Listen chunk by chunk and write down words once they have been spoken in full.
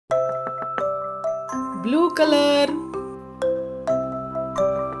blue color,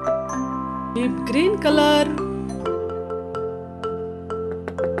 deep green color,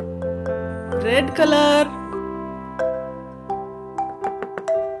 red color,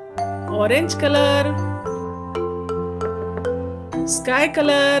 orange color, sky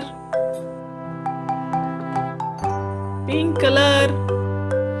color, pink color,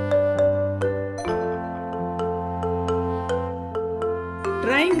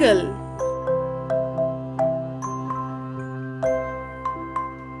 triangle,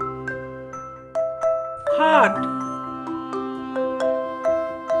 heart,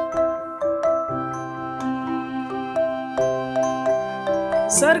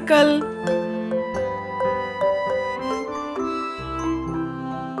 circle,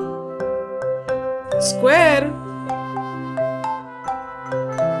 square,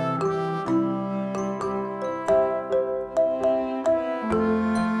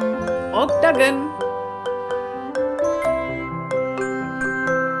 octagon,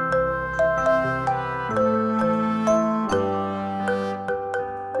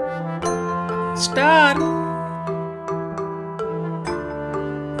 star,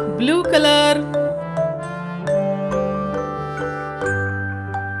 blue color,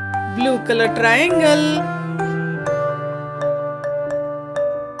 blue color triangle,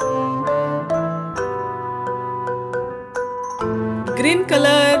 green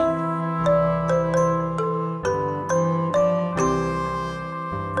color,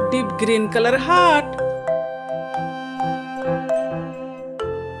 deep green color heart,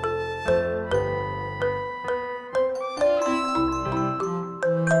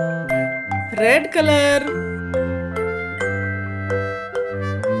 red color,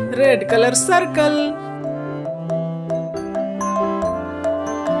 red color circle,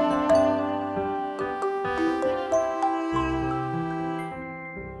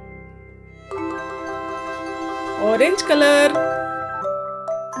 orange color,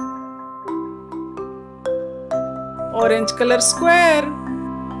 orange color square,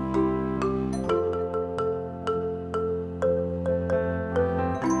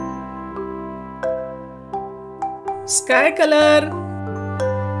 sky color,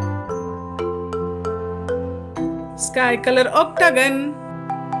 sky color octagon,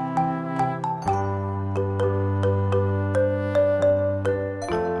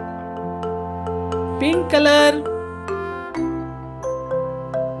 pink color,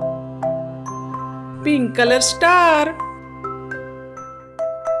 pink color star,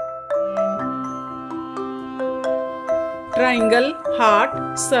 triangle,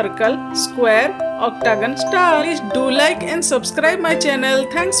 heart, circle, square, octagon, star. Please do like and subscribe my channel.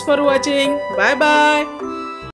 Thanks for watching. Bye bye.